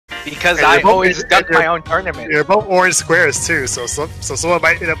Because I always duck my own tournament. You're both orange squares too, so someone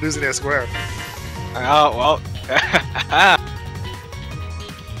might end up losing their square. Oh, well.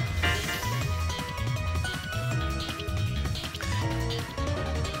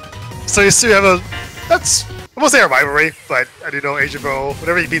 So you still have a... That's... I won't say a rivalry, but I do know Asian Bro,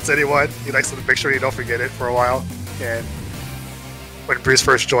 whenever he beats anyone, he likes to make sure you don't forget it for a while. And when Bruce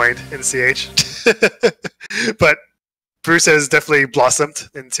first joined in CH. But Bruce has definitely blossomed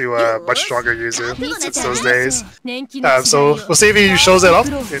into a much stronger Yuzu since those days. So we'll see if he shows it off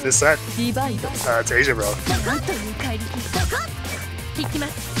in this set to Asian Bro.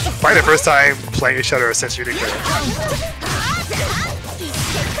 Probably the first time playing each other since Yuzuriha.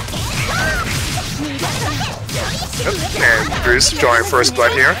 And Bruce drawing first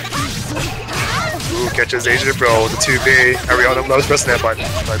blood here. Ooh, catches Asian Bro, the 2B. Ariana loves pressing that button,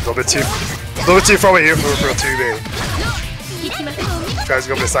 but a little bit too far away here for 2B. Tries to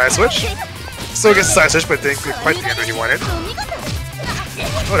go for the side switch. Still gets the side switch, but didn't get quite the end he wanted.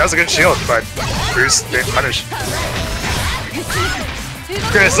 Oh, that was a good shield, but Bruce didn't punish.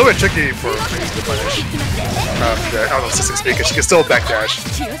 Okay, it's a little bit tricky for Bruce to punish. I don't know, 6 because she can still backdash,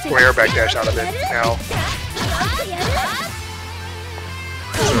 or air backdash out of it now.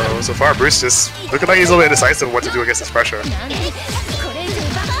 So far, Bruce just looking like he's a little bit indecisive of what to do against this pressure. The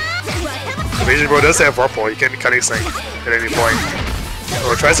Asian Bro does have Whirlpool, he can cut anything at any point.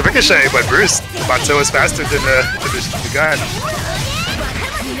 Or tries to ricochet, but Bruce, the Bato is faster than the gun.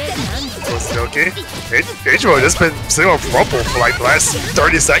 So okay. Asian Bro has been sitting on Whirlpool for like the last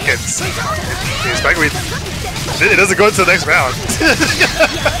 30 seconds. It doesn't go into the next round.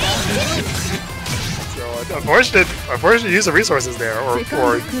 Unfortunate use of resources there,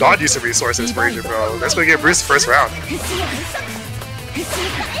 or not use of resources for Asian Bro. That's going to get Bruce the first round.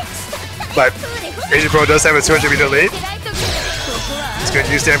 But Asian Bro does have a 200-meter lead. He's going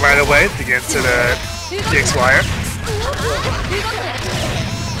to use that right away to get into the DX wire.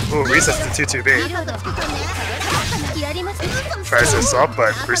 Ooh, resets to 2-2B. Tries to assault,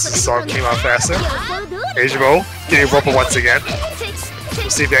 but Bruce's assault came out faster. Asian Bro getting Whirlpool once again. We'll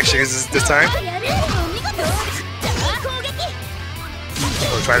see if he actually uses it this time.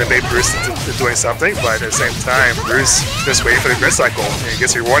 We're trying to bait Bruce into doing something, but at the same time, Bruce just waiting for the grid cycle, and he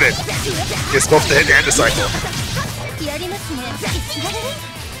gets rewarded. He gets both the hit and the cycle.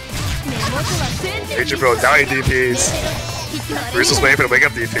 Asian Bro down DPs. Bruce was waiting for the wake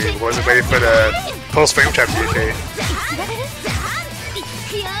up DP, but wasn't waiting for the post frame trap DP.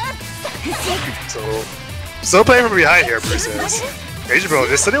 So, still playing from behind here, Bruce is. Asian Bro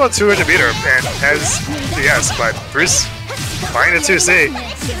is sitting on 200 meter and has DS, but Bruce buying the 2C.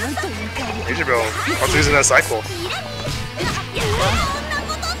 Asian Bro also using that cycle.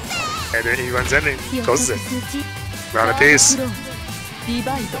 And then he runs in and closes it. Round apiece.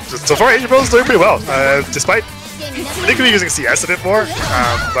 So far, Asian Bro is doing pretty well. Despite, I think we're using CS a bit more,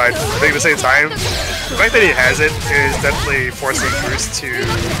 but I think at the same time, the fact that he has it is definitely forcing Bruce to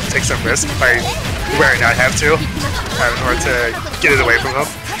take some risk by where he not have to, in order to get it away from him.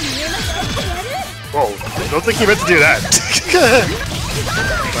 Whoa, don't think he meant to do that.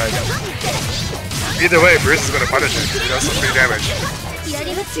 But either way, Bruce is going to punish him. He does some free damage.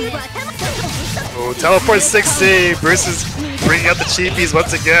 Oh, teleport 60. Bruce is bringing out the cheapies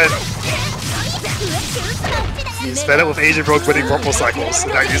once again. He's fed up with Asian Bro winning Whirlpool cycles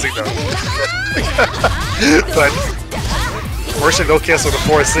and not using them. But fortunately, no cancel the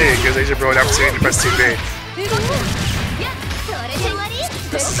 4C gives Asian Bro an opportunity to press 2B.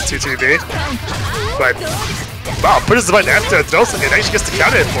 This is a 2-2B. But wow, pushes the button after throws it and actually gets to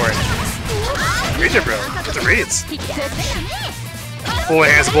counter it for it. Asian Bro, get the reads. Full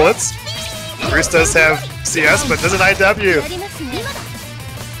hands bullets. Bruce does have CS, but doesn't IW.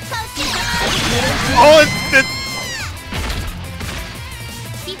 Oh, it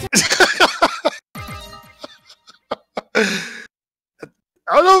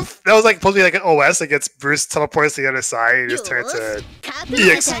I don't know if that was like supposed to be like an OS that gets Bruce teleports to the other side and just turns to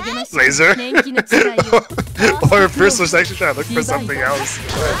EX laser. Or if Bruce was actually trying to look for something else.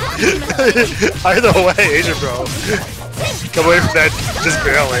 Either way, Asian Bro. Come away from that just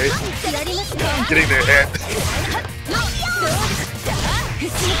barely. Getting their hit.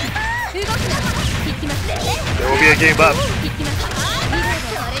 There will be a game up.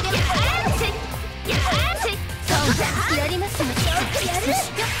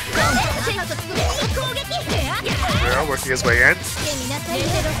 Yeah, working his way in.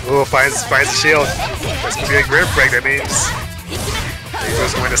 Ooh, finds the shield. That's gonna be a grip break, that means he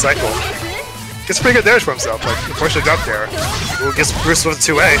goes to win the cycle. Gets pretty good damage for himself, but unfortunately jump there. Ooh, gets Bruce with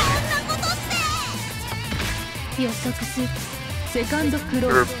 2A.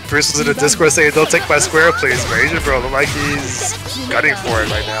 Bruce was in the Discord saying, "Don't take my square, please." But Asian Bro look like he's gunning for it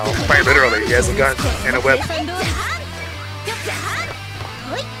right now. Quite literally, he has a gun and a whip.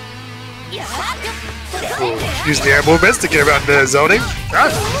 Ooh, using the air movements to get around the zoning.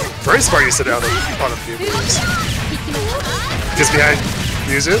 Very smart use to down on a few moves. Just behind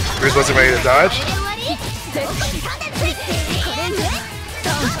Yuzu. Bruce wasn't ready to dodge.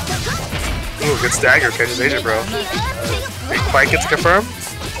 Ooh, good stagger, catches Asian Bro. Big fight gets confirmed.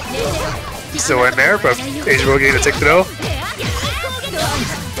 Still in there, but Asian Bro getting a tick to know.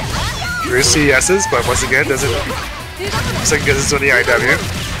 Bruce CS's, but once again doesn't. Second guess it's on the IW.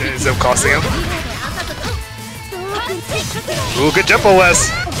 It ends up costing him. Ooh, good jump OS.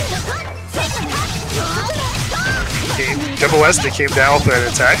 Jump OS, they came down with an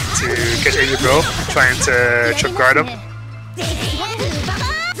attack to catch Asian Bro, trying to trip guard him.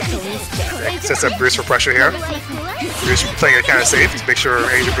 Sets up Bruce for pressure here. Bruce playing it kind of safe to make sure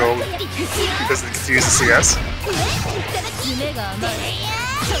Asian Bro doesn't confuse the CS.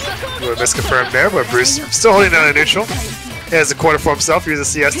 A little misconfirmed there, but Bruce still holding down a neutral. He has a corner for himself, he uses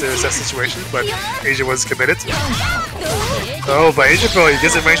CS to assess the situation, but Asian was committed. Oh, but Asian Bro, he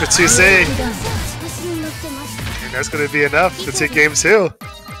gets in range with 2C. And that's going to be enough to take game 2.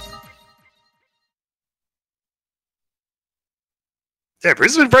 Yeah,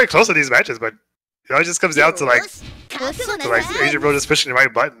 Bruce has been very close in these matches, but it all just comes down to like Asian Bro just pushing the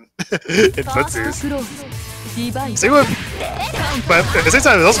right button in footsies. But at the same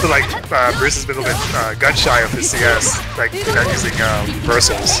time, it's also been like Bruce has been a little bit gun shy of his CS, like not using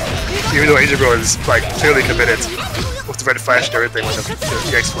reversals. Even though Asian Bro is like clearly committed with the red flash and everything with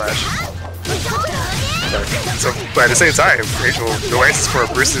the X flash. But at the same time, Asian Bro no answers for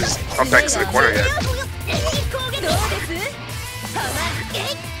Bruce's up back to the corner yet.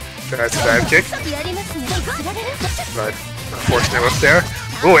 That's a dive kick. But unfortunate whip there.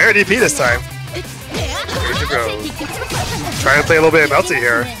 Ooh, air DP this time. Asian Bro trying to play a little bit of melty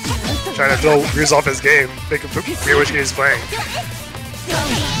here. Trying to throw Bruce off his game. Make him forget which game he's playing.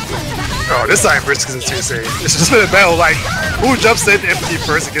 Oh, this time Bruce gets a 2C. It's just been a battle like who jumps in empty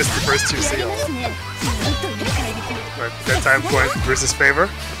first and gets the first 2C off. But that time going in Bruce's favor.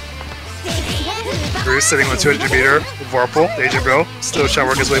 Bruce sitting on 200-meter Vorpal. Asian Bro still trying to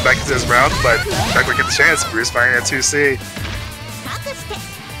work his way back into his round, but not going to get the chance. Bruce finding a 2C.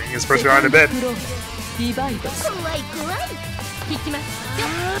 Taking his first round in a bit.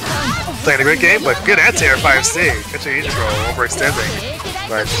 Playing a great game, but good anti-air 5C. Catching Asian Bro overextending.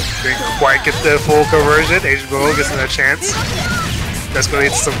 But didn't quite get the full conversion. Asian Bro gets another chance. That's going to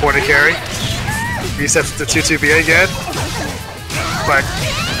lead to some corner carry. Resets to 2-2B again. But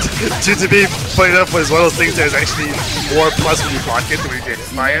 2-2B playing up was one of those things that is actually more plus when you block it than when you get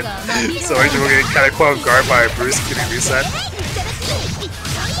hit by it. So Asian Bro getting kind of caught off guard by Bruce getting reset.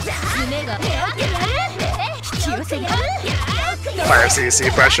 5CC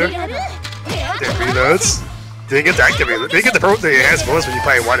pressure. Then reloads. Didn't get to activate. Didn't get the enhanced bonus when you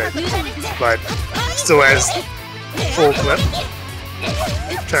probably wanted. But still has full clip.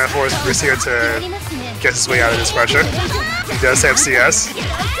 Trying to force Bruce here to get his way out of this pressure. He does have CS,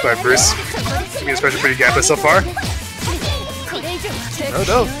 but Bruce keeping his pressure pretty gapped so far. Oh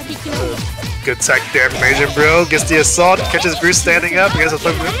no. Good tech there from Asian Bro. Gets the assault, catches Bruce standing up. He has a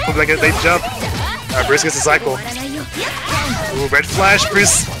flip like a late jump. Bruce gets the cycle. Ooh, red flash.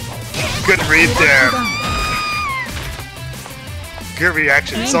 Bruce. Good read there. Good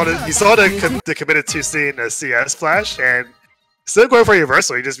reaction. He saw the committed 2C in the CS flash and still going for a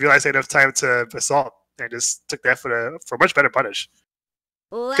reversal. He just realized he had enough time to assault and just took that for a much better punish.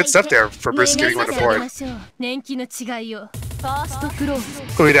 Good stuff there for Bruce getting on the board.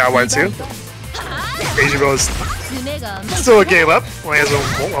 Quickly down 1-2. Asian Bro's still a game up. Only has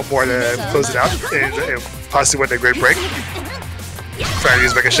one more to close it out and possibly win a great break. Trying to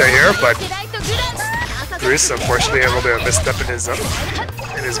use Ricochet here, but Bruce unfortunately had a little bit of a misstep in his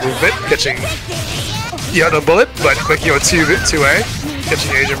movement, catching the Eltnum bullet, but quick on 2A,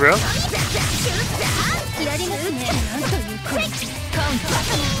 catching Asian Bro.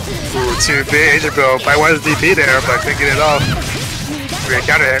 Ooh, 2B, Asian Bro probably wanted the DP there, but couldn't get it off. Great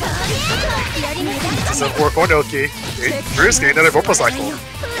counter hit. It's a 4 no key. Bruce getting another Vorpal cycle.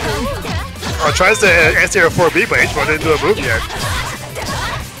 Oh, tries to anti-air 4B, but Asian Bro didn't do a move yet.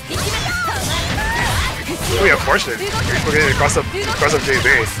 Really unfortunate. We're getting across up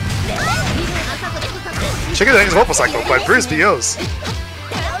JB. Checking the Vorpal cycle, but Bruce BOs.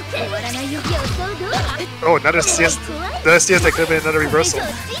 Oh, another CS. Another CS that could have been another reversal.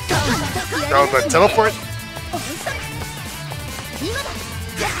 No, but teleport.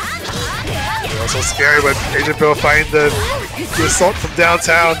 so scary when Agent Bill find the assault from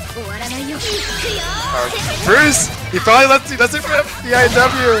downtown. Bruce, he finally lets it rip the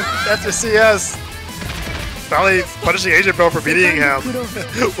IW after CS. Finally punishing Agent Bill for beating him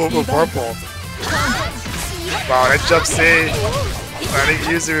over purple. Wow, that jump C. Finding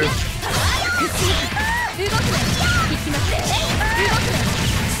Yuzu.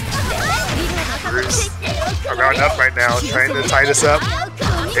 Bruce around up right now, trying to tie this up.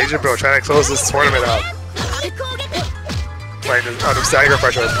 Agent Bill trying to close this tournament up. Trying to out of stagger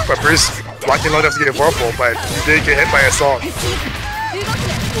pressure, but Bruce blocking low enough to get a whirlpool, but he did get hit by assault.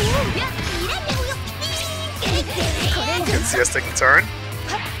 Can CS take a turn.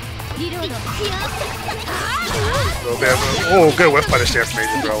 A little bit of a, good whiff punish there from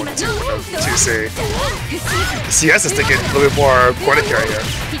Agent Bill with 2C. CS is taking a little bit more corner carry here.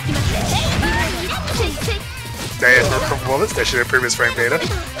 That is from bullets, that should have previous frame data.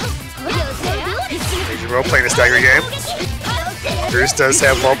 Agent Bill playing a stagger game. Bruce does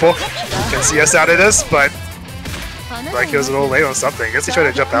have whirlpool. Can CS out of this, but like he was a little late on something. I guess he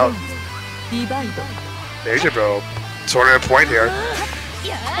tried to jump out. Agent Bill, tournament point here.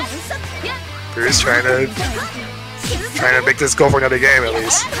 Bruce trying to make this go for another game at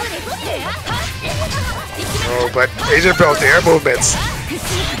least. Oh, but Agent Bill with the air movements.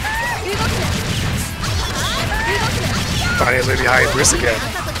 Finally behind Bruce again.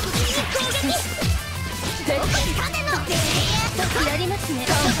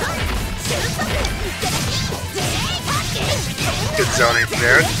 Good zoning from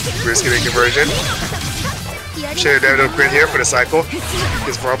there. Bruce getting conversion. Should have done a grid here for the cycle.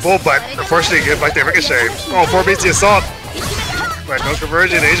 Gets vulnerable, but unfortunately gets like the ricochet. Oh, 4 beats the assault. But no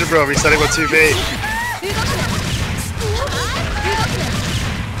conversion. Agent Bill resetting with 2B.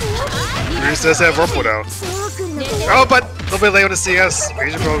 Bruce does have Whirlpool though. Oh, but a little bit late on the CS.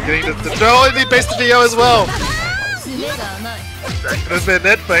 Agent Bill getting the throw, and he based the VO as well. That could have been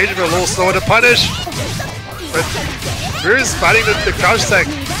it, but Agent Bill a little slower to punish. But Bruce fighting the crouch tech.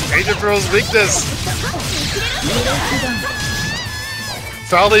 Agent Bill's weakness.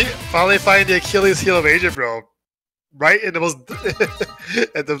 Finally finding the Achilles heel of Agent Bill. Right in the most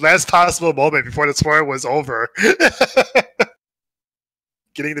at the last possible moment before the tournament was over.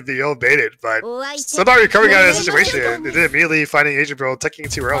 Getting the VO baited, but somehow recovering out of the situation. And then immediately finding Agent Bill taking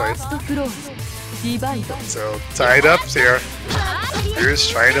too early. So tied up here. Bruce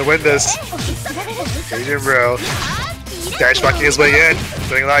trying to win this. Agent Bill dash blocking his way in,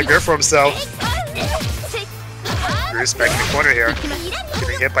 doing a lot of grip for himself. Bruce back in the corner here,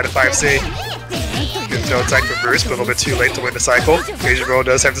 getting hit by the 5C. Good no attack from Bruce, but a little bit too late to win the cycle. Agent Bill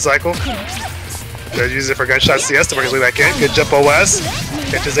does have the cycle. Does use it for gunshot CS to bring his way back in. Good jump OS.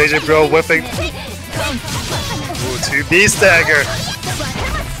 Catches Agent Bill whipping. Ooh, 2B stagger.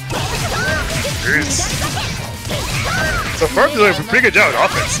 Bruce. So far, he's doing a pretty good job on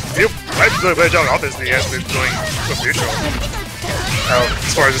offense. He might be doing a better job on offense than he has been doing with neutral.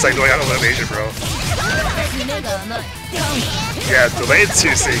 As far as just like going out on the Agent Bill. Yeah, delayed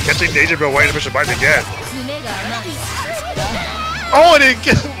 2C, catching Agent Bill waiting to push a button again. Oh, and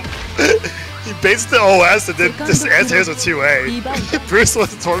he baits the OS and then just answers with 2A. Bruce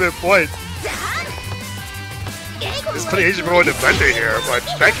wants the tournament point. Just putting Agent Bill in the defender here, but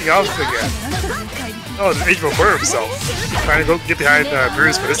backing off again. Oh, the Agent Bill cornered himself. Trying to go get behind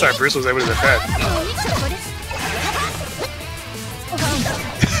Bruce, but this time Bruce was able to defend.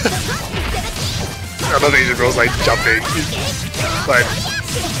 I love Agent Bill's like jumping, but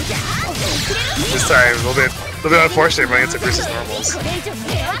this time a little bit unfortunate running into Bruce's normals.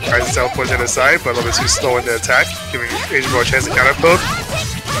 Tries to teleport to the side, but a little bit too slow in the attack, giving Agent Bill a chance to counter poke.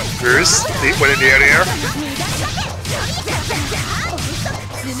 Bruce, deep went in the air.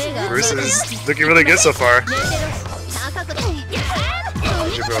 Bruce is looking really good so far.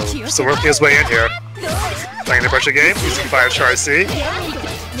 Agent Bill still working his way in here. Playing the pressure game, using 5 charge C.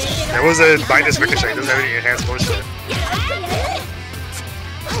 There was a minus ricochet, doesn't have any enhanced motion.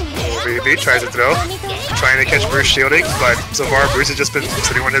 BB tries to throw, trying to catch Bruce shielding, but so far Bruce has just been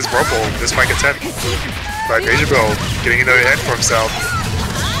sitting on his whirlpool this spike attempt. But Agent Bill getting another hit for himself.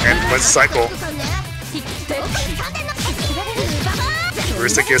 And wins the cycle.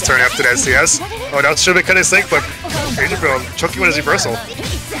 Bruce taking his turn after that CS. Oh, that should have been cut his sync, but Agent Bill choking with his reversal.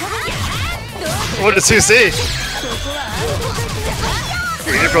 Oh, the 2C!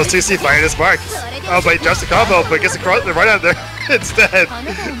 Agent Bill's 2C finding his mark. Oh, but he drops the combo, but gets across the right out there instead.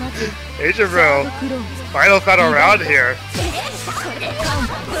 Agent Bill, final round here.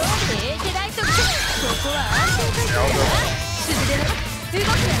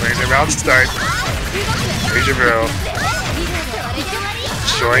 Waiting the round start. Agent Bill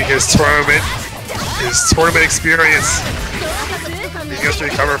showing his tournament his tournament experience, being able to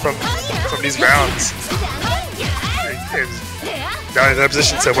recover from these rounds, and now in a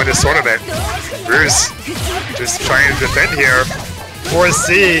position to win this tournament. Bruce just trying to defend here.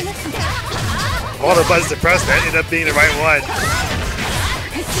 4C. All the buttons depressed, that ended up being the right one.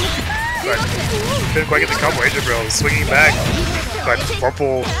 But couldn't quite get the combo. Agent Bro swinging back, but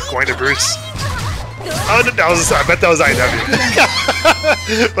Purple going to Bruce. Oh, that was, I bet that was IW.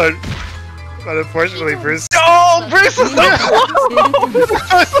 but unfortunately, Bruce. No, Bruce is so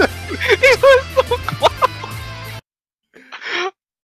close. He was